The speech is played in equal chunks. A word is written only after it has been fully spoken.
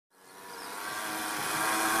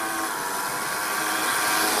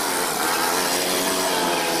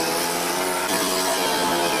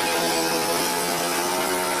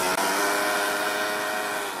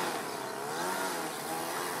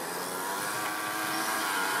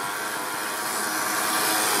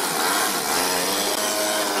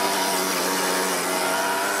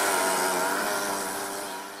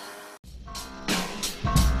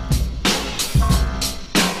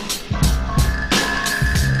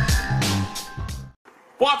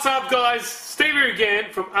What's up, guys? Steve here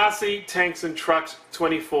again from RC Tanks and Trucks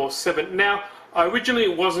 24/7. Now, I originally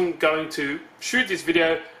wasn't going to shoot this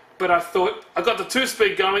video, but I thought I got the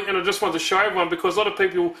 2-speed going and I just wanted to show everyone because a lot of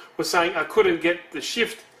people were saying I couldn't get the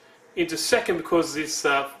shift into second because this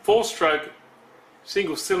 4-stroke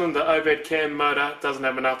single-cylinder overhead cam motor doesn't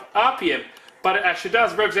have enough RPM. But it actually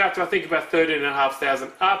does. Revs out to I think about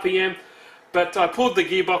 13,500 RPM. But I pulled the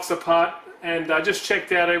gearbox apart and I just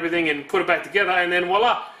checked out everything and put it back together, and then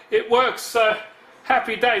voila, it works. So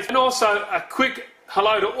happy days. And also a quick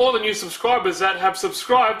hello to all the new subscribers that have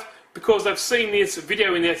subscribed because they've seen this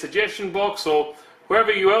video in their suggestion box or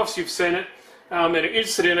wherever else you've seen it and are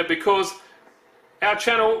interested in it, because our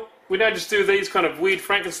channel, we don't just do these kind of weird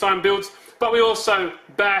Frankenstein builds, but we also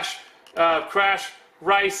bash, crash,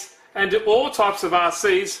 race and do all types of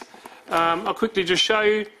RCs. I'll quickly just show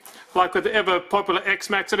you. Like with the ever popular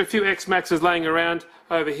X-Max, and a few X-Maxes laying around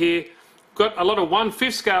over here. Got a lot of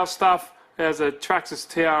 1/5 scale stuff. There's a Traxxas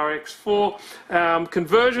TRX4.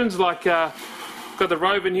 Conversions like, got the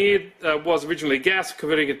Rover in here, was originally gas,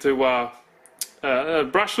 converting it to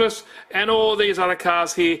brushless, and all these other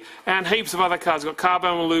cars here, and heaps of other cars. Got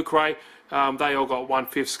Carbone and Luke Ray. They all got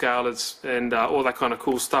 1/5 scalers and all that kind of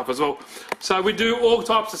cool stuff as well. So we do all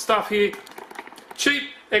types of stuff here. Cheap,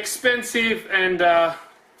 expensive, and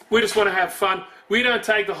we just want to have fun. We don't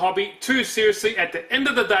take the hobby too seriously. At the end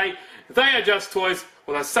of the day, they are just toys,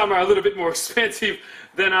 although some are a little bit more expensive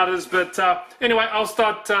than others. But anyway, I'll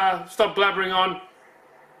stop blabbering on.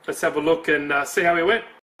 Let's have a look and see how we went.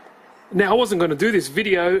 Now, I wasn't going to do this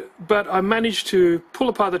video, but I managed to pull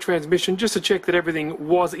apart the transmission just to check that everything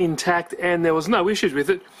was intact and there was no issues with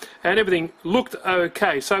it, and everything looked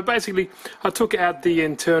okay. So basically, I took out the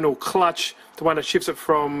internal clutch, the one that shifts it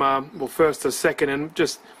from well, first to second, and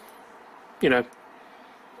just, you know,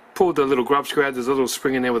 pulled the little grub screw out. There's a little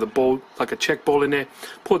spring in there with a ball, like a check ball in there.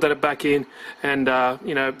 Pulled that back in and,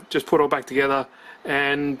 you know, just put it all back together.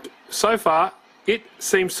 And so far, it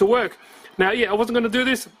seems to work. Now, yeah, I wasn't going to do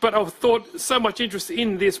this, but I thought so much interest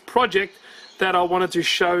in this project that I wanted to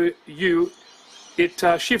show you it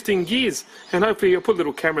shifting gears. And hopefully I'll put a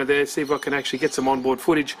little camera there, see if I can actually get some onboard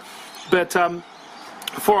footage. But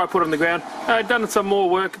before I put it on the ground, I've done some more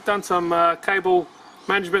work, done some cable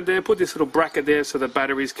management there, put this little bracket there so the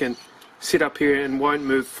batteries can sit up here and won't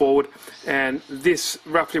move forward. And this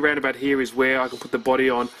roughly around about here is where I can put the body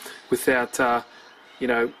on without, you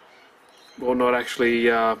know, or not actually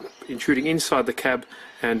intruding inside the cab,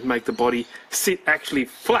 and make the body sit actually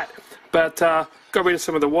flat. But got rid of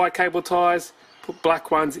some of the white cable ties, put black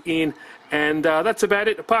ones in, and that's about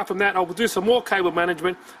it. Apart from that, I will do some more cable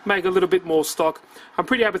management, make a little bit more stock. I'm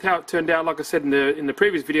pretty happy with how it turned out. Like I said in the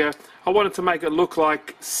previous video, I wanted to make it look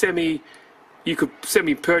like you could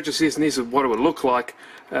semi-purchase this, and this is what it would look like.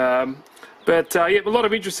 But yeah, a lot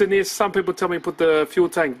of interest in this. Some people tell me to put the fuel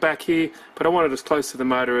tank back here, but I want it as close to the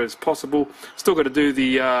motor as possible. Still got to do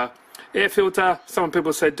the air filter. Some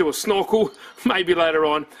people say do a snorkel, maybe later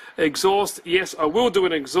on. Exhaust, yes, I will do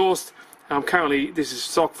an exhaust. Currently, this is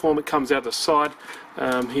stock form. It comes out the side.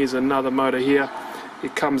 Here's another motor here.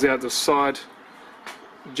 It comes out the side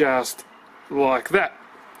just like that.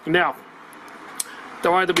 Now,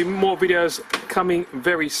 don't worry, there'll be more videos coming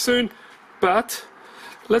very soon, but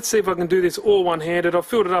let's see if I can do this all one-handed. I've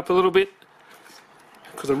filled it up a little bit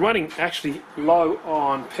because I'm running actually low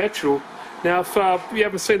on petrol. Now, if you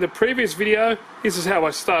haven't seen the previous video, this is how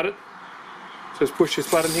I started. Just push this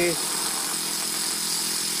button here,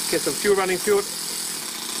 get some fuel running fluid.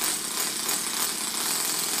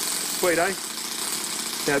 Sweet, eh?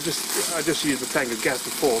 Now, I just used the tank of gas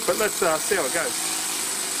before, but let's see how it goes.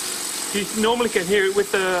 You normally can hear it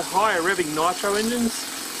with the higher revving nitro engines.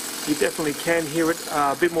 You definitely can hear it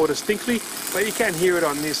a bit more distinctly, but you can hear it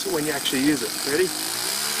on this when you actually use it. Ready?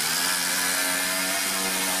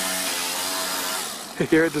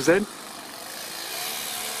 Hear it, the Zen?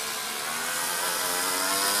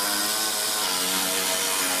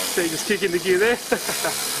 So you just kick in the gear there.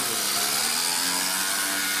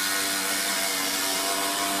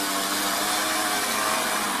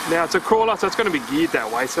 Now it's a crawler, so it's going to be geared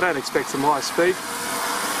that way, so don't expect some high speed.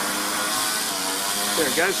 There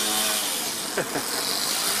it goes.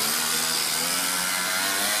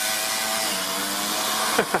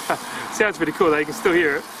 Sounds pretty cool though, you can still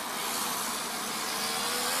hear it.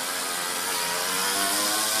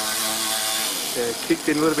 Yeah, kicked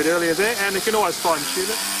in a little bit earlier there, and you can always fine tune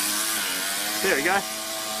it. There we go.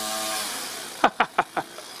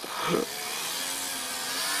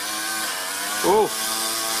 Oh,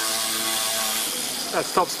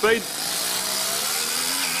 that's top speed.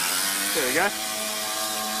 There we go.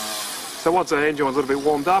 So once the engine was a little bit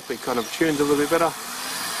warmed up, it kind of tunes a little bit better.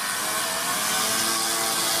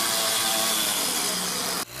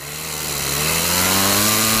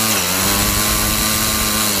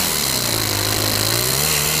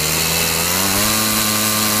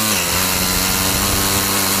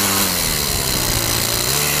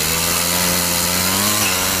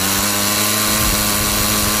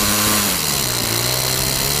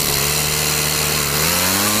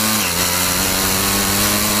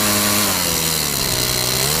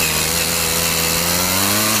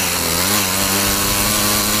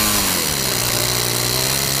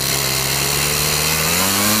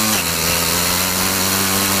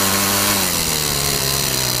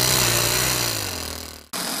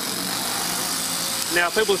 Now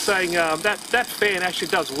people are saying that fan actually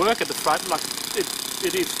does work at the front, like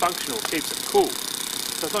it is functional, keeps it cool.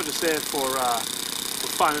 So it's not just there for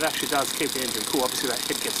fun, it actually does keep the engine cool. Obviously that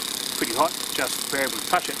head gets pretty hot, just being able to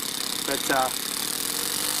touch it. But yeah.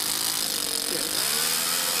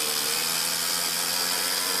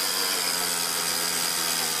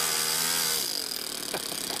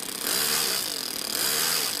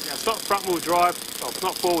 Now it's not front wheel drive, well it's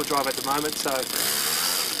not four wheel drive at the moment, so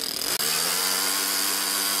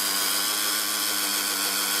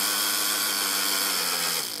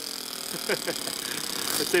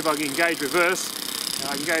let's see if I can engage reverse.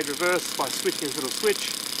 I can engage reverse by switching this little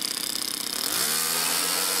switch.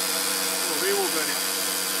 Oh, rear wheel burnout.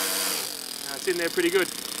 Now it's in there pretty good.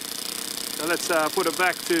 So let's put it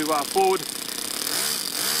back to forward.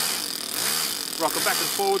 Rock it back and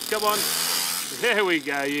forward. Come on. There we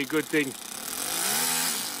go. Yeah, good thing.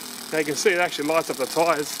 Now you can see it actually lights up the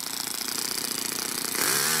tyres.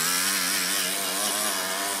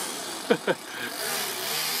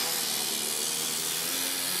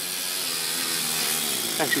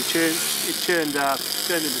 Actually turned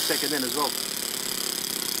into second then as well.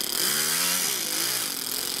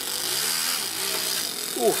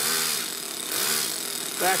 Ooh.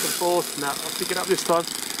 Back and forth. No, I'll pick it up this time.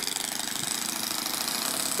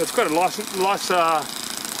 But it's got a nice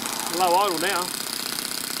low idle now.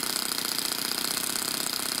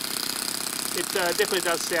 It definitely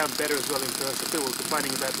does sound better as well in person. People were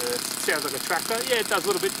complaining about it sounds like a tractor. Yeah, it does a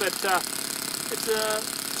little bit, but it's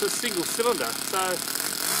a single cylinder, so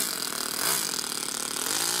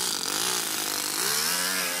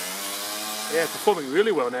yeah, it's performing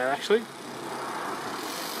really well now actually.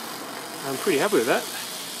 I'm pretty happy with that.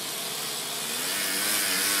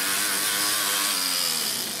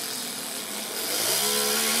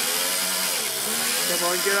 Come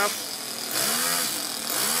on, get up.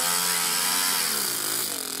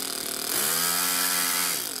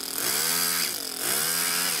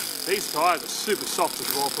 These tyres are super soft as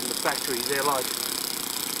well from the factory. They're like,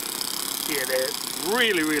 yeah, they're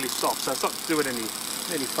really, really soft, so it's not doing any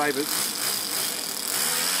favours.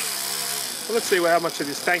 Well, let's see how much of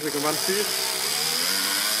this tank we can run through.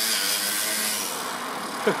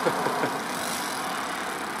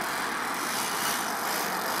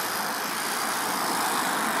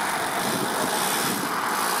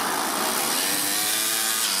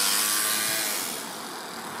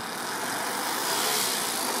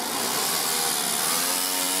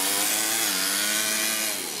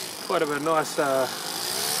 Quite of a nice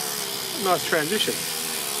transition.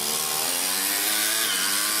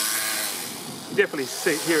 You definitely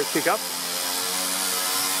hear it kick up.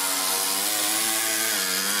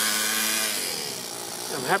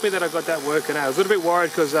 I'm happy that I got that working out. I was a little bit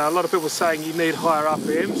worried because a lot of people were saying you need higher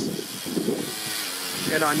RPMs,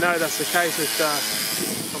 and I know that's the case with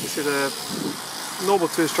obviously the normal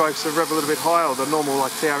two-strokes rev a little bit higher, or the normal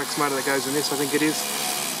like TRX motor that goes in this, I think it is.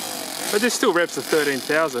 But this still revs to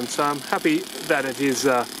 13,000, so I'm happy that it is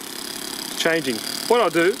changing. What I'll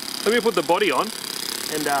do, let me put the body on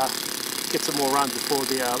and get some more runs before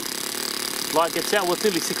the light gets out. Well, it's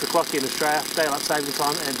nearly 6 o'clock here in Australia, daylight saving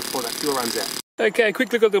time, and before that fuel runs out. Okay,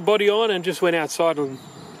 quickly got the body on and just went outside on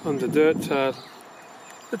the dirt.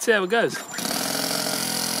 Let's see how it goes.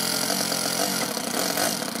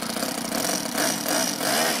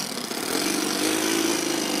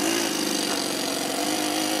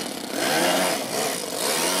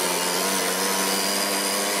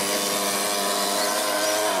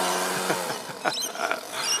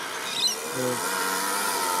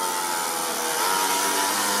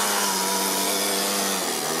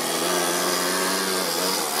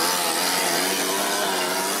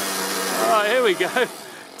 Oh, here we go.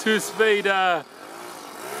 2-speed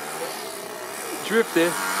drift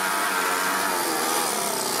there.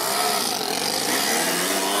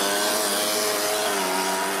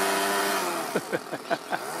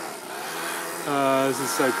 Oh, this is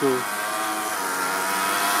so cool.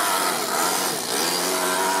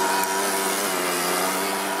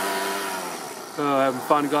 Oh, having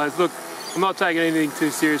fun, guys. Look, I'm not taking anything too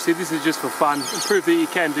seriously. This is just for fun and prove that you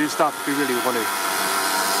can do stuff if you really want to.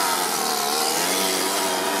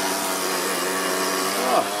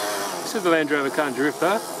 Oh, this is the Land Rover can't drift,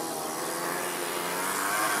 huh?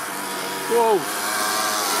 Whoa!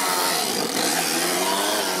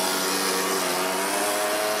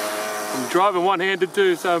 I'm driving one-handed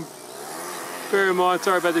too, so bear in mind.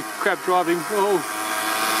 Sorry about the crap driving. Oh.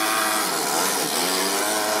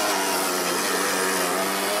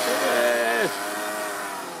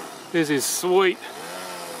 This is sweet.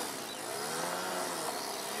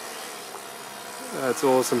 That's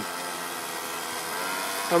awesome.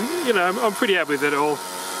 I'm pretty happy with it all.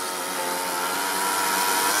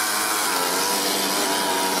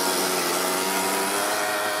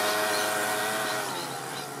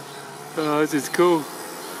 Oh, this is cool.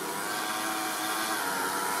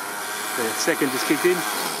 The second just kicked in.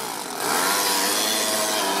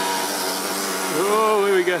 Oh,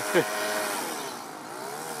 there we go.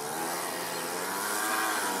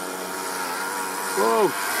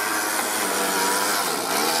 Whoa.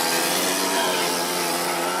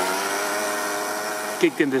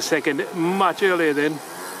 Kicked in the second much earlier then.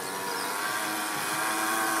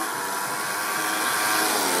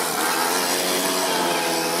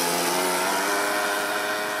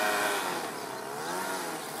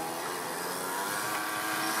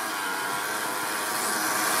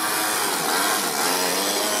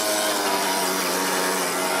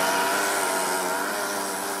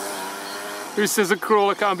 Who says a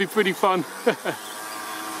crawler can't be pretty fun?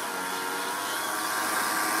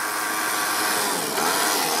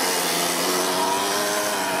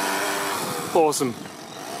 Awesome.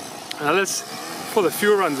 Now before the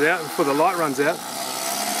fuel runs out, before the light runs out,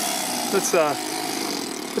 let's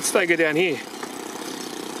take it down here.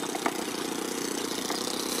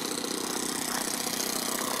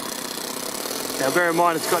 Now bear in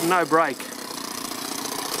mind it's got no brake,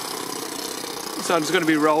 so I'm just going to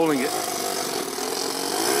be rolling it.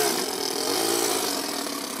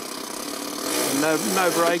 No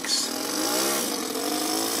brakes.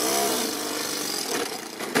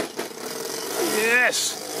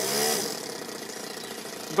 Yes!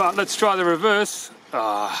 But let's try the reverse.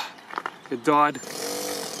 It died.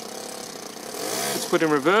 Let's put in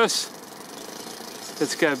reverse.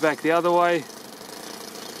 Let's go back the other way.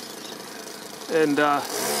 And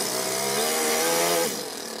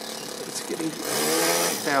it's getting...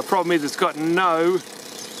 Now, the problem is it's got no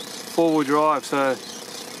four-wheel drive, so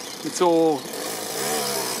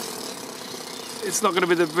it's not going to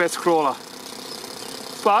be the best crawler,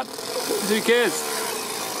 but who cares?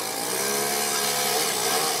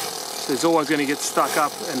 It's always going to get stuck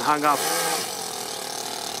up and hung up.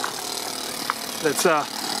 Let's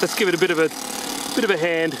give it a bit of a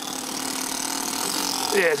hand.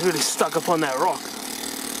 Yeah, it's really stuck up on that rock.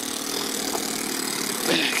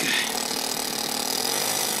 Okay.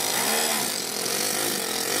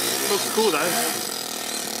 Looks cool though.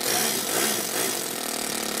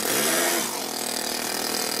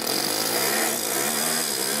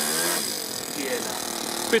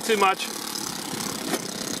 Bit too much.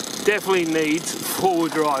 Definitely needs four-wheel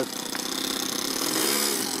drive.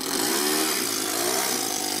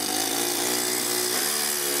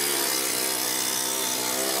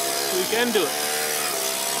 We can do it.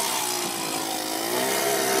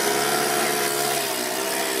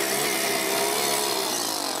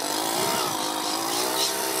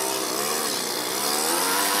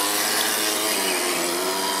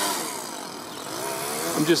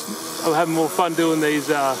 I'm having more fun doing these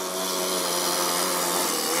I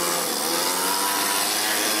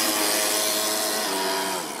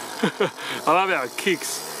love how it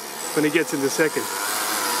kicks when it gets in the second.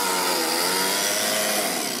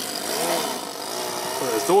 Oh,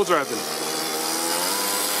 those doors are open.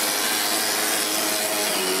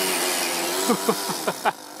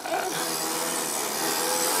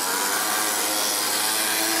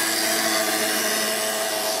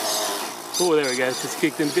 Oh, there we go. Just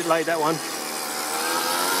kicked in a bit late, that one.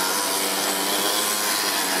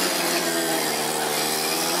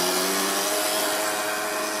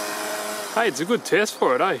 Hey, it's a good test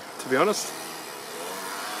for it, to be honest.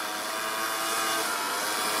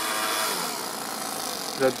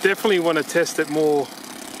 I definitely want to test it more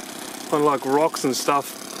on like rocks and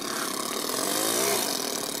stuff.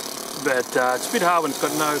 But it's a bit hard when it's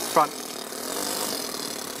got no front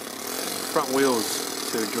wheels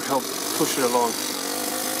to help push it along.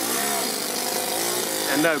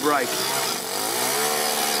 And no brake.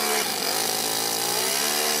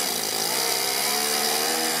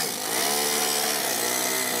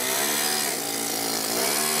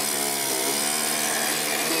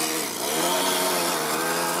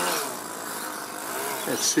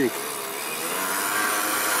 That's sick.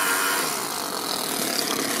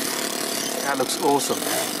 That looks awesome.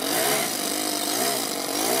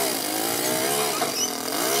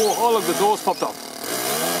 Oh, look, the doors popped up.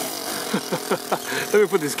 Let me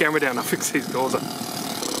put this camera down, I'll fix these doors up.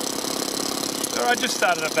 Alright, just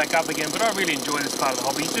started it back up again, but I really enjoy this part of the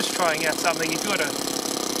hobby. Just trying out something. If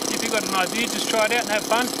you've got an idea, just try it out and have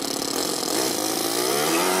fun.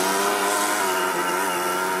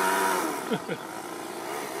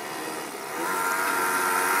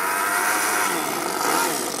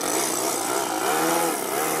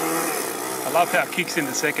 I love how it kicks in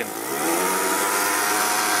the second.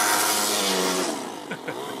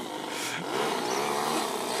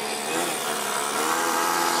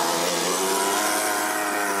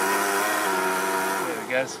 There it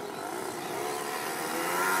goes.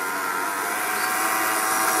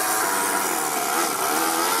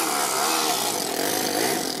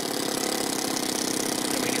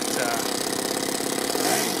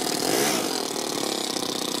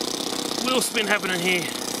 Wheel spin happening here.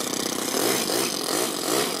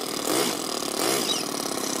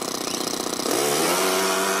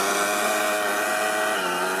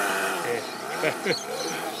 Yeah.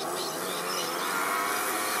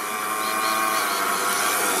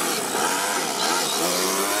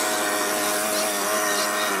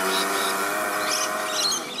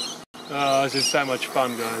 Oh, this is so much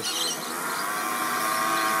fun, guys.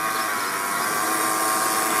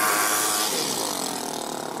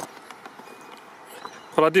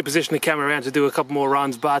 Well, I did position the camera around to do a couple more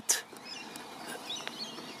runs, but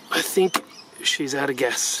I think she's out of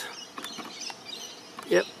gas.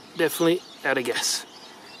 Yep, definitely out of gas.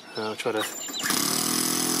 I'll try to...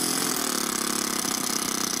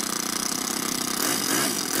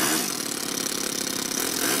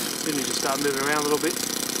 Then you just start moving around a little bit,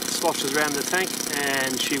 sloshes around the tank,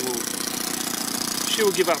 and she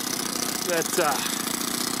will give up.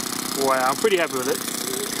 Wow, I'm pretty happy with it.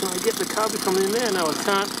 Can I get the carb coming in there? No, I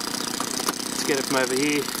can't. Let's get it from over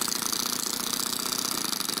here.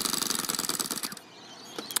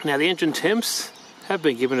 Now the engine temps have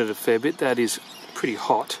been giving it a fair bit. That is pretty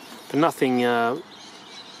hot, but nothing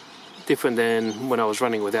different than when I was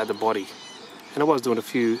running without the body. And I was doing a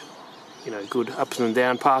few, good ups and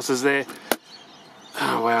down passes there.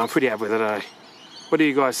 Oh wow, I'm pretty happy with it, eh? What do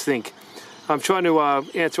you guys think? I'm trying to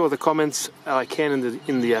answer all the comments I can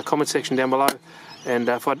in the comment section down below. And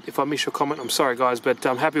if I miss your comment, I'm sorry, guys. But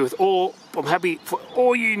I'm happy for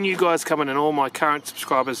all you new guys coming and all my current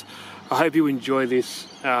subscribers. I hope you enjoy this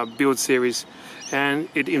build series, and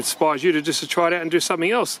it inspires you to just try it out and do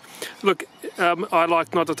something else. Look, I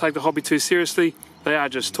like not to take the hobby too seriously. They are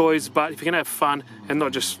just toys, but if you can have fun and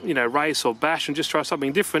not just race or bash and just try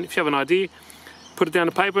something different, if you have an idea, put it down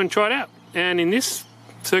to paper and try it out. And in this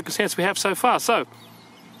circumstance we have so far. So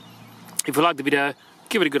if you like the video,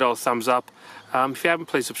 give it a good old thumbs up. If you haven't,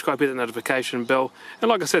 please subscribe, hit the notification bell. And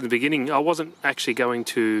like I said in the beginning, I wasn't actually going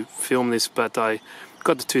to film this, but I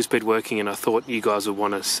got the 2-speed working and I thought you guys would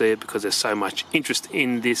want to see it because there's so much interest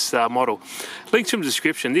in this model. Links in the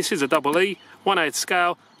description. This is a EE 1/8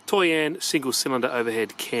 scale Toyan single cylinder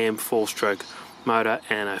overhead cam 4-stroke motor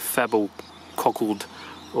and a Fable cockled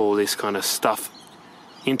all this kind of stuff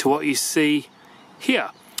into what you see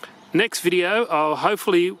here. Next video, I'll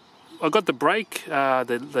hopefully... I got the brake,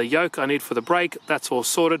 the yoke I need for the brake, that's all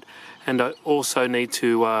sorted, and I also need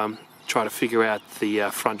to try to figure out the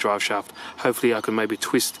front drive shaft. Hopefully I can maybe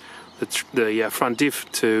twist the front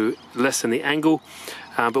diff to lessen the angle,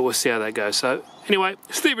 but we'll see how that goes. So anyway,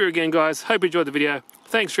 Steve here again, guys. Hope you enjoyed the video.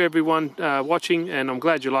 Thanks for everyone watching, and I'm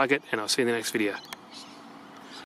glad you like it, and I'll see you in the next video.